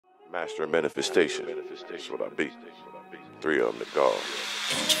Master and manifestation. That's what I be. 3 of them to God.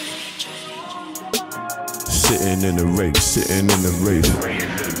 Sitting in the race, sitting in the race.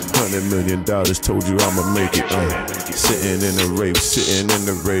 $100 million told you I'ma make it. Sitting in the race, sitting in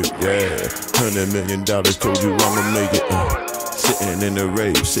the race. Yeah, $100 million told you I'ma make it. Sitting in the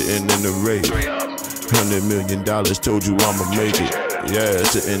race, sitting in the race. $100 million told you I'ma make it. Yeah,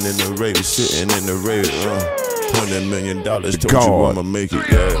 sitting in the race, sitting in the race. $100 million told you I'ma make it,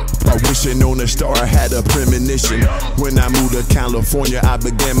 yeah. I wishing on a star, I had a premonition. When I moved to California, I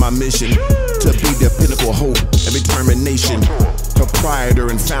began my mission to be the pinnacle of hope and determination. Proprietor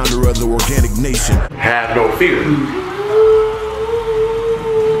and founder of the organic nation. Have no fear.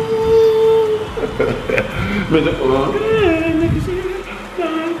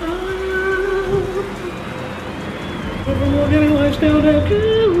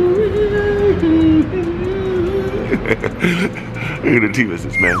 Look at the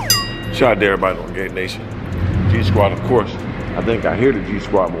T-listers, man. Shout out to everybody on Organic Nation. G-Squad, of course. I think I hear the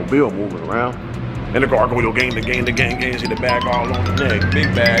G-Squad mobile moving around. And the car going to gang, see the bag all on the neck.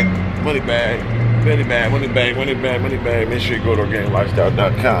 Big bag, money bag, belly bag, money bag, money bag, money bag. Make sure you go to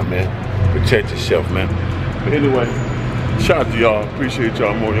organiclifestyle.com, man. Protect yourself, man. But anyway, shout out to y'all. Appreciate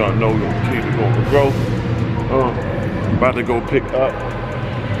y'all more. Y'all know we'll continue to go for growth. About to go pick up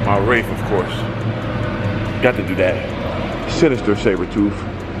my Wraith, of course. Got to do that. Sinister Sabertooth,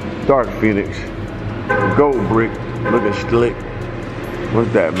 Dark Phoenix, Gold Brick, looking slick.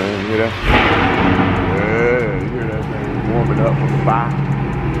 What's that, man? You hear that? Yeah, you hear that thing warming up on the fire.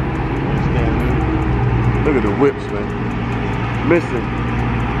 Look at the whips, man. Missing.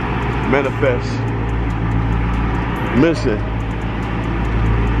 Manifest. Missing.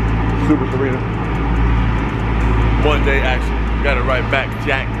 Super Serena. One day action. Got it right back,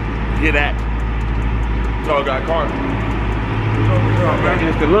 Jack. Get at. Tallguycarreviews.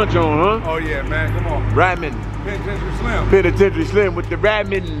 It's the lunch on, huh? Oh yeah, man, come on. Ramen. Penitentiary Slim. Penitentiary Slim with the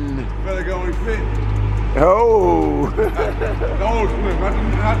ramen. Better go only fit. Oh. The old Slim,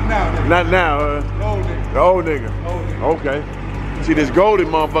 not now, nigga. Not now, The old nigga. The old nigga. Old nigga. Okay. See this golden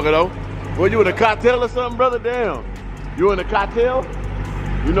motherfucker though. Well, you in a cocktail or something, brother? Damn. You in a cocktail?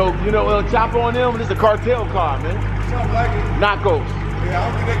 You know Chopper on them? This is a cartel car, man. Something like it. Narcos. Yeah, I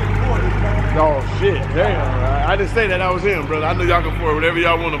don't think they can afford this, man. Oh shit, damn. I didn't say that I was him, brother. I know y'all can afford whatever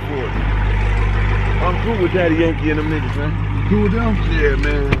y'all want to afford. I'm cool with Daddy Yankee and them niggas, man. Cool with them? Yeah,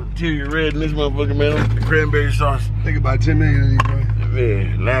 man. Cherry red in this motherfucker, man. The cranberry sauce. Think about 10 million of these, bro.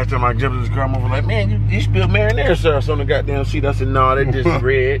 Man, last time I jumped in this car, I'm like, man, you spilled marinara sauce on the goddamn seat. I said, no, they just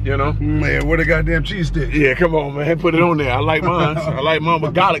red, you know? Man, what a goddamn cheese stick. Yeah, come on, man. Put it on there. I like mine. I like mine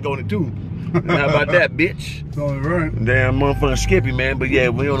with garlic on it, too. How about that, bitch? It's only right. Damn motherfucking Skippy, man. But yeah,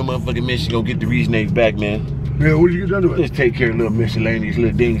 we on the motherfucking mission. Gonna get the Reasonates back, man. Yeah, what did you get done to it? Just take care of little miscellaneous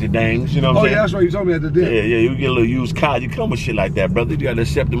little dings and dangs, you know what I'm saying? Yeah, that's right. You told me at the dinner. Yeah, you get a little used car. You come with shit like that, brother. You gotta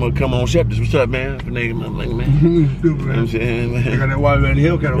accept them or come on, Shepard's. What's up, man? Nigga, man. Stupid, man. You know what I'm saying, man? I got that white man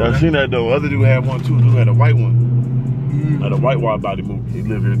Hill cat over I there. seen that though. Other dude had one too. Dude had a white one. Had a white wide body movie. He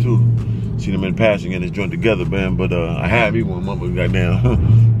live here too. Seen him in passing and his joint together, man. But I had me one motherfucker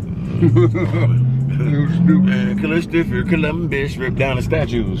goddamn. Man, Columbus ripped down the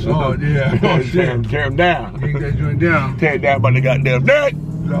statues. Oh, yeah. Oh, shit. Tear them down. Take that joint down. Tear it down by the goddamn neck.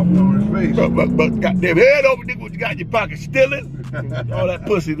 Drop it on his face. But goddamn head over, nigga, what you got in your pocket stealing? All that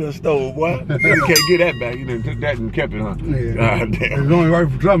pussy done stole, boy. You can't get that back. You done took that and kept it, huh? Yeah. God damn. It's only right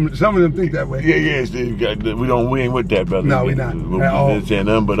for some of them think that way. Yeah, Steve. We ain't with that, brother. No, we not. We ain't saying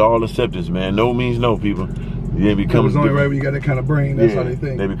nothing but all acceptance, man. No means no, people. Yeah, become. It's only right when you got that kind of brain. That's how they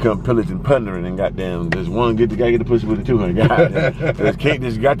think. They become pillaging, plundering, and goddamn. There's one gotta get the pussy with the 200. Goddamn. There's can't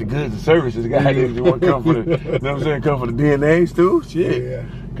just got the goods and services. Goddamn, you want to come for the. You know what I'm saying? Come for the DNAs too. Shit. Yeah.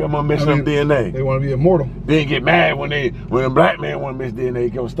 Come on, miss some DNA. They want to be immortal. Then get mad when a black man want to miss DNA.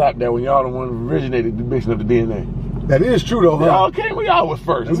 Come stop that when y'all the one who originated the mixing of the DNA. That is true though, huh? Y'all came, y'all was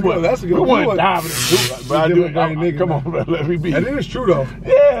first. That's a good We wasn't diving into it. But I do it. Come on, bro, let me be. That is true though.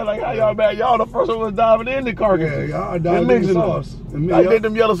 Yeah, like how y'all mad? Y'all the first one was diving in the carcass. Yeah, y'all diving in the sauce. I did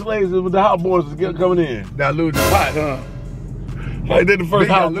them yellow slaves with the hot boys was coming in. Dilute the pot, huh? Like did the first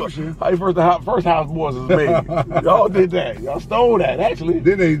house. How first house boys was made. Y'all did that. Y'all stole that actually.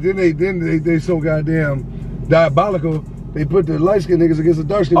 Then they so goddamn diabolical. They put the light-skinned niggas against the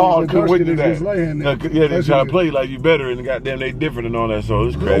dark-skinned niggas. Couldn't wait to that. Yeah, they try to play like you better and goddamn they different and all that, so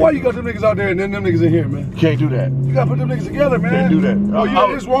it's crazy. Why you got them niggas out there and then them niggas in here, man? Can't do that. You gotta put them niggas together, man. Can't do that.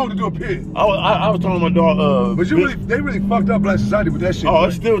 Oh, it's wrong to do a pit. I was telling my dog, but they really fucked up black society with that shit. Oh, right?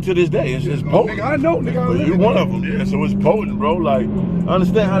 It's still to this day. It's just potent. Nigga, I know, nigga. You one of them, yeah. So it's potent, bro. Like, I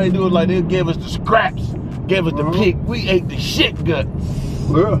understand how they do it. Like, they gave us the scraps, gave us the pig. We ate the shit guts.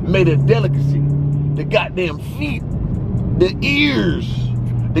 made a delicacy. The goddamn feet, the ears,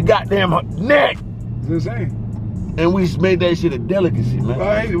 the goddamn neck. It's insane. And we made that shit a delicacy, man.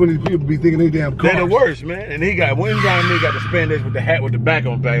 I hate it when these people be thinking they damn cars. They're the worst, man. And he got one time he got the spandex with the hat with the back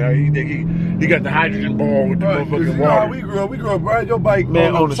on back. He got the hydrogen ball with the motherfucking water. We grew up riding your bike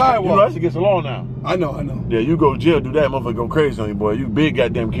man, on the sidewalk. You know, that's against the law now. I know. Yeah, you go to jail, do that, motherfucker go crazy on you, boy. You big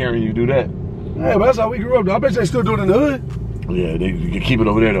goddamn carrying, you do that. Yeah, but that's how we grew up, though. I bet they still do it in the hood. Yeah, you can keep it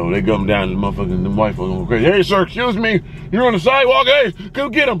over there, though. They come down and the motherfucking them white folks go crazy. Hey, sir, excuse me. You're on the sidewalk. Hey, go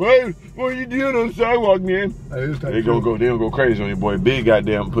get him, hey. What are you doing on the sidewalk, man? Hey, they don't go crazy on you, boy. Big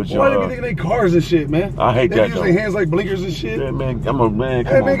goddamn put you. Why do you think they cars and shit, man? I hate that, though. They use their hands like blinkers and shit. Yeah, man, come on, man.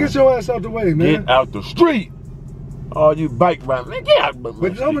 Hey, man, get your ass out the way, man. Get out the street. Oh, you bike ride, man, get out.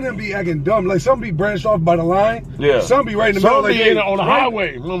 But some of them be acting dumb. Like some be branched off by the line. Yeah. Some be right in the middle. Some be on the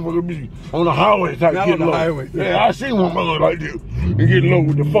highway. Motherfucker be on the highway type not get on the low. highway. Yeah, I seen one mother like this. And get low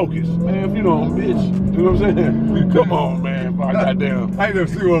with the focus. Man, if you don't, bitch. You know what I'm saying? Come on, man. Goddamn. I ain't never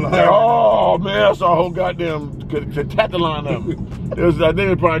seen one on the highway. Oh, man, I saw a whole goddamn tattalon of them. I think they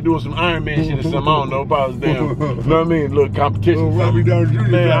were probably doing some Iron Man shit or something. I don't know. Probably damn, you know what I mean? Little competition. Robbie Downey Jr.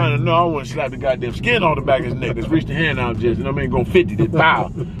 Man, I don't know. I want to slap the goddamn skin on the back of his neck. Just reach the hand out, just, you know what I mean? Go 50, just pow.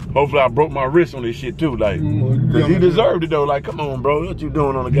 Hopefully I broke my wrist on this shit too. Like, cause he deserved it though. Like, come on, bro. What you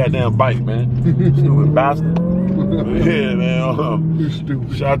doing on a goddamn bike, man? Stupid bastard. Yeah, man.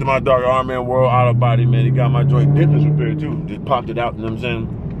 Stupid. Shout out to my dog, R-Man World Auto Body, man. He got my joint dippers repaired too. Just popped it out, you know what I'm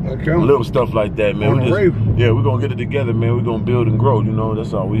saying? Okay. Little stuff like that, man. We're gonna get it together, man. We're gonna build and grow, you know.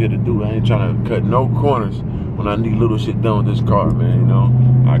 That's all we here to do. I ain't trying to cut no corners when I need little shit done with this car, man, you know.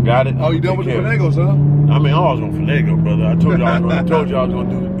 I got it. Oh, you done with the finagles, huh? I mean, I was on finagle, brother. I told y'all I was gonna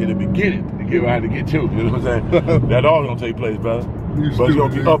do it in the beginning to get what I had to get to. You know what I'm saying? That all gonna take place, brother. But it's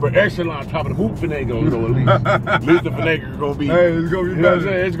gonna be upper echelon, top of the boot finagle, you know, at least. At least the finagle is gonna be. Hey, it's gonna be better. You know what I'm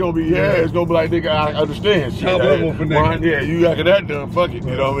saying? It's gonna be, it's gonna be like, nigga, I understand shit. Top level finagle. Yeah, you got that done, fuck it,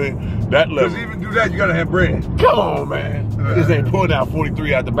 you know what I mean? That level. Because even do that, you gotta have bread. Come on, man. This ain't pulling out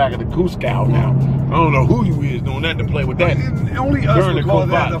 43 out the back of the Cusco now. I don't know who you is doing that to play with that. Only us would call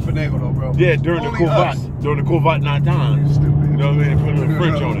that a finagle, though, bro. Yeah, during the Corvette 9 times. You know what I mean? Put a little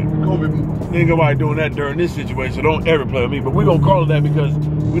French on it. Ain't nobody doing that during this situation, so don't ever play with me. But we gonna call it that because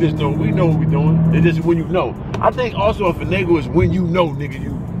we know what we doing. It's just when you know. I think also a finagle is when you know, nigga,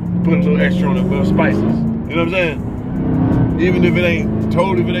 you put a little extra on the little spices. You know what I'm saying? Even if it ain't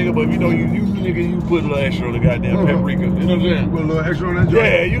totally finagle, but if you know you nigga, you put a little extra on the goddamn paprika. You know what I'm saying? Put a little extra on that joint?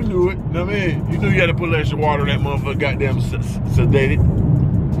 Yeah, you knew it. You know what I mean? You knew you had to put a little extra water in that motherfucker goddamn sedated.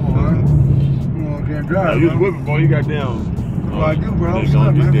 Can't drive, you was whipping, boy. You goddamn. Well, I do, bro. Yeah,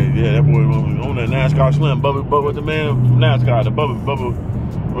 that boy on that NASCAR Slim. Bubba with the man from NASCAR. The Bubba,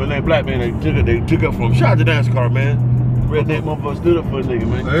 when that black man, they took up for him. Shout out to NASCAR, man. Redneck motherfucker stood up for a nigga,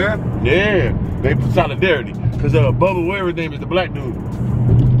 man. Yeah? Yeah. They put solidarity. Cause Bubba, whatever his name is, the black dude.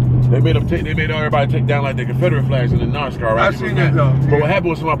 They made everybody take down like the Confederate flags in the NASCAR. Right? I seen that though. But what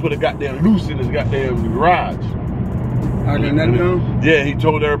happened was somebody put a goddamn noose in his goddamn garage. I got that done? Yeah, he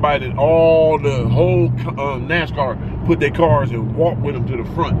told everybody that all the whole NASCAR put their cars and walk with them to the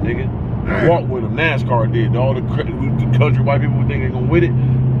front, nigga. And walk with them. NASCAR did. All the country white people would think they're gonna with it.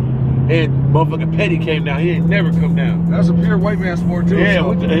 And motherfucking Petty came down. He ain't never come down. That's a pure white man sport too. Yeah,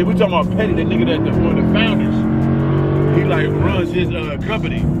 we talking about Petty, that nigga that's one of the founders. He like runs his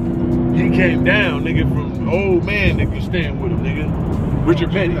company. He came down, nigga, from old man nigga stand with him, nigga.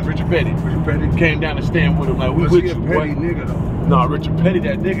 Richard Petty came down to stand with him. Like, we with you, boy. Nigga, though. No, Richard Petty,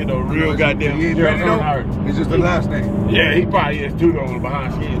 that nigga, though, real goddamn. He ain't Petty, though? It's just the last name. Yeah, he probably is too, though, on the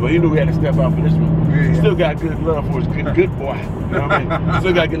behind scenes, but he knew he had to step out for this one. Yeah. Still got good love for his good boy. You know what I mean?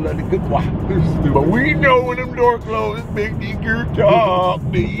 Still got good love for good boy. But we know when them doors close, big nigger talk,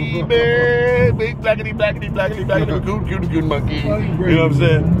 baby. Big blackity, cool monkey. You know what I'm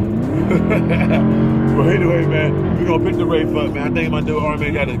saying? But anyway, man, we gonna pick the Wraith up, man. I think my dude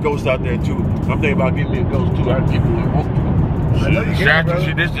R-Man got his ghost out there too. I'm thinking about getting me a ghost too. I can give me one.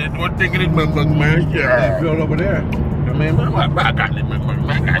 Shit, this is one thing in this motherfucker, man. Yeah. Built over there. I mean, I got it, man.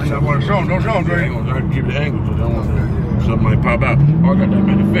 I don't show him, don't show him, Dre. I can give the angle because I don't want something might pop out. Oh, I got that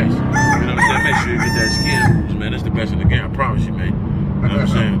manifest. You know what I'm saying? Make sure you get that skin, man. That's the best in the game. I promise you, man. You know what I'm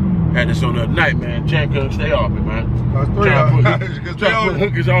saying? Had this on the other night, man. Champ couldn't stay off me, man. Trying to put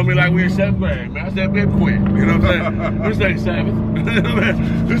hookers on me like we in 7th grade, man. I said, man, quit. You know what I'm saying? This ain't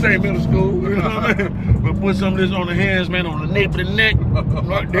 7th. This ain't middle school. You know what I mean? But put some of this on the hands, man, on the nape of the neck.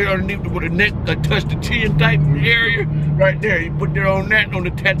 Right there underneath where the neck touch the chin type area. Right there. You put that on that, on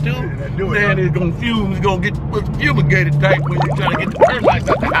the tattoo. Man, it's gonna fuse. It's gonna get fumigated type when you're trying to get the termites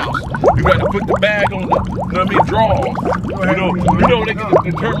out the house. You got to put the bag on the, you know what I mean, drawers. You know they get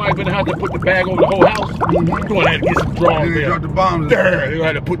the termites gonna have to put the bag over the whole house. You're gonna have to get some drawers there. Drop the bombs. There, they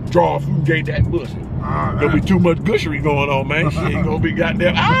had to put drawers, fumigate that pussy. There'll be too much gushery going on, man. Shit gonna be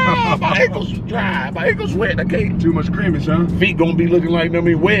goddamn. My ankles dry. My ankles wet. I can't. Too much creamage, huh? Feet gonna be looking like, I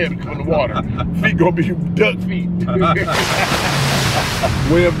mean, webbed in the water. Feet gonna be duck feet.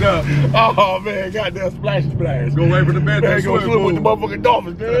 Webbed up. Oh man, goddamn splash. Go right for the bed. Man, go swim with the motherfucking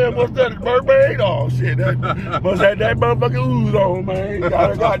dolphins. Man, what's that? Mermaid? Oh shit, that must have that motherfucking ooze on, man.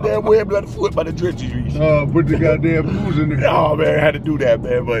 Got a goddamn web by the foot by the trenches. Put the goddamn ooze in there. Oh man, I had to do that,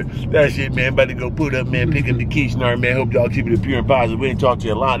 man. But that shit, man, about to go put up, man, pick up the Keysnar, man. Hope y'all keep it pure and positive. We ain't talk to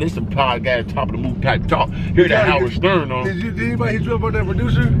you a lot. This some podcast, top of the move type talk. Hear that Howard Stern on. Did anybody hit you up on that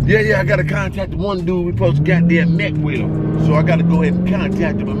producer? Yeah, I gotta contact the one dude we supposed to goddamn met with him. So I gotta go ahead and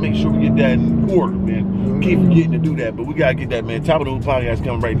contact him and make sure we get that in order, man. Keep forgetting to do that, but we gotta get that, man. Top of the Move podcast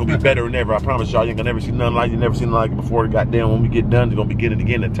coming right. It's gonna be better than ever. I promise y'all. You ain't gonna never see nothing like it. You never seen nothing like it before. Goddamn, when we get done, they're gonna be getting it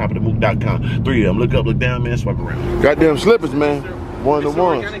again at topofthemove.com. 3 of them. Look up, look down, man. Swipe around. Goddamn slippers, man. One to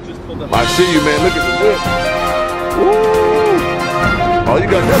one. I see you, man. Look at the whip. Woo! Oh, you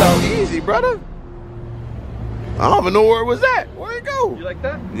got that out easy, brother. I don't even know where it was at. Where'd it go? You like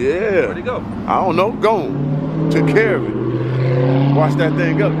that? Yeah. Where'd it go? I don't know. Gone. Took care of it. Wash that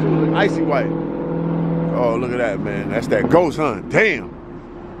thing up too. Icy white. Oh, look at that, man. That's that ghost, huh? Damn.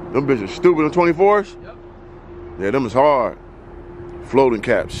 Them bitches stupid on 24s? Yep. Yeah, them is hard. Floating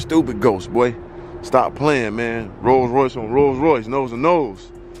caps. Stupid ghost, boy. Stop playing, man. Rolls Royce on Rolls Royce. Nose to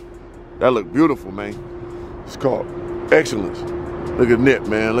nose. That look beautiful, man. It's called excellence. Look at Nip,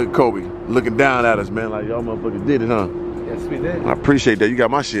 man. Look at Kobe. Looking down at us, man. Like y'all motherfuckers did it, huh? Yes, we did. I appreciate that. You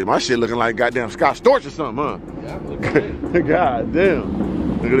got my shit. My shit looking like goddamn Scott Storch or something, huh? Yeah, look good. God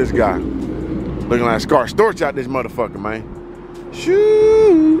damn. Look at this guy. Looking like Scott Storch out this motherfucker, man.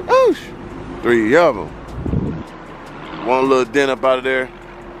 Shoo! Oosh! 3 of them. One little dent up out of there.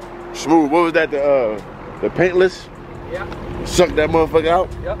 Smooth. What was that? The paintless? Yeah. Suck that motherfucker out?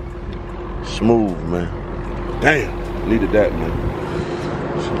 Yep. Smooth, man. Damn. Needed that, man.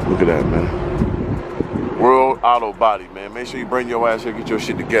 Look at that, man. World Auto Body, man. Make sure you bring your ass here, get your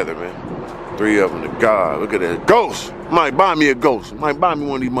shit together, man. 3 of them to God. Look at that. Ghost. Might buy me a ghost. Might buy me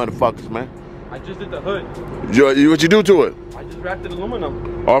one of these motherfuckers, man. I just did the hood. What you do to it? I just wrapped it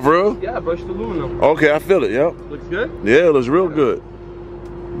aluminum. Oh, for real? Yeah, I brushed aluminum. Okay, I feel it, yep. Looks good? Yeah, it looks real good.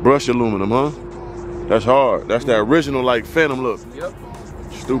 Brush aluminum, huh? That's hard. That's that original, like, Phantom look. Yep.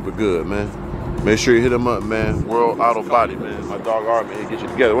 Stupid good, man. Make sure you hit him up, man. World Auto Body, man. My dog Art, man, he'll get you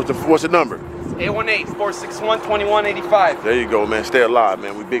together. What's the number? 818-461-2185. There you go, man. Stay alive,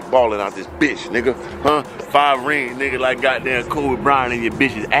 man. We big ballin' out this bitch, nigga. Huh? 5 ring, nigga, like goddamn Kobe Bryant in your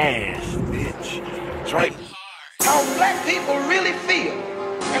bitch's ass, bitch. That's right. How black people really feel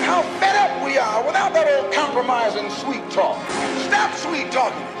and how fed up we are without that old compromising sweet talk. Stop sweet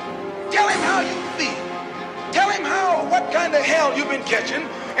talking. Tell him how you feel. Tell him what kind of hell you've been catching,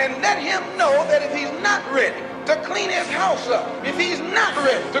 and let him know that if he's not ready to clean his house up, if he's not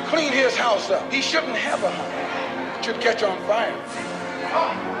ready to clean his house up, he shouldn't have a house. It should catch on fire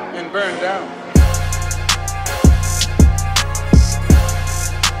and burn down.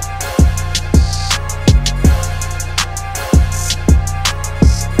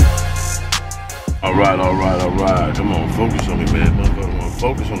 All right. Come on, focus on me, man. Motherfucker,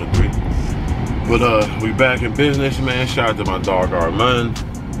 focus on the 3. But we back in business, man. Shout out to my dog Armand.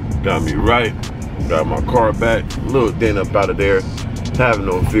 Got me right. Got my car back. A little dent up out of there. Have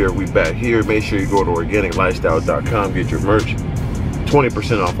no fear, we back here. Make sure you go to organiclifestyle.com, get your merch.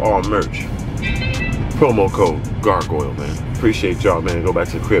 20% off all merch. Promo code Gargoyle, man. Appreciate y'all, man. Go back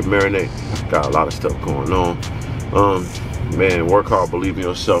to the crib, marinate. Got a lot of stuff going on. Man, work hard, believe in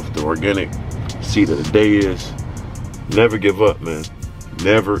yourself. The organic seed of the day is never give up, man.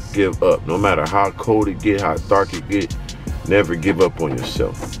 Never give up. No matter how cold it get, how dark it get, never give up on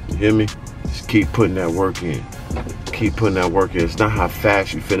yourself. You hear me? Just keep putting that work in. Keep putting that work in. It's not how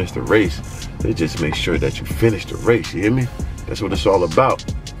fast you finish the race. It just make sure that you finish the race. You hear me? That's what it's all about.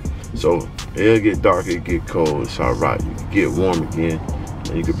 So it'll get dark, it'll get cold. It's all right. You can get warm again,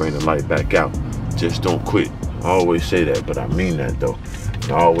 and you can bring the light back out. Just don't quit. I always say that, but I mean that though.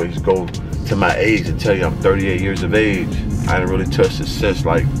 I always go to my age and tell you I'm 38 years of age. I didn't really touch success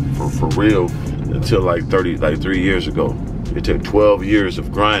like for real until like 3 years ago. It took 12 years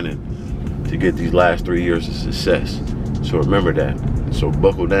of grinding to get these last 3 years of success. So remember that. So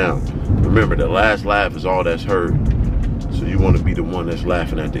buckle down. Remember, the last laugh is all that's heard. So you want to be the one that's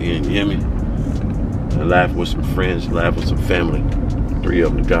laughing at the end, you hear me? And laugh with some friends, laugh with some family. 3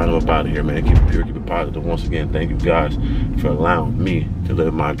 of them to God, I'm up out of here, man. Keep it pure, keep it positive. Once again, thank you guys for allowing me to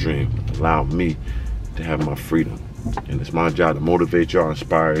live my dream, allowing me to have my freedom. And it's my job to motivate y'all,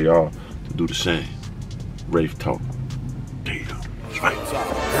 inspire y'all to do the same. Wraith talk. There you go. That's right.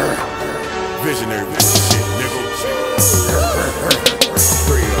 Visionary shit, nigga.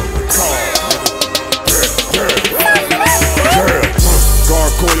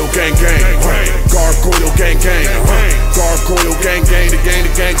 Gargoyle gang gang, gargoyle gang gang, gargoyle gang gang, the gang, the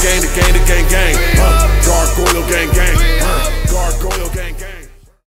gang gang, the gang, the gang gang, gargoyle gang gang, gargoyle gang gang.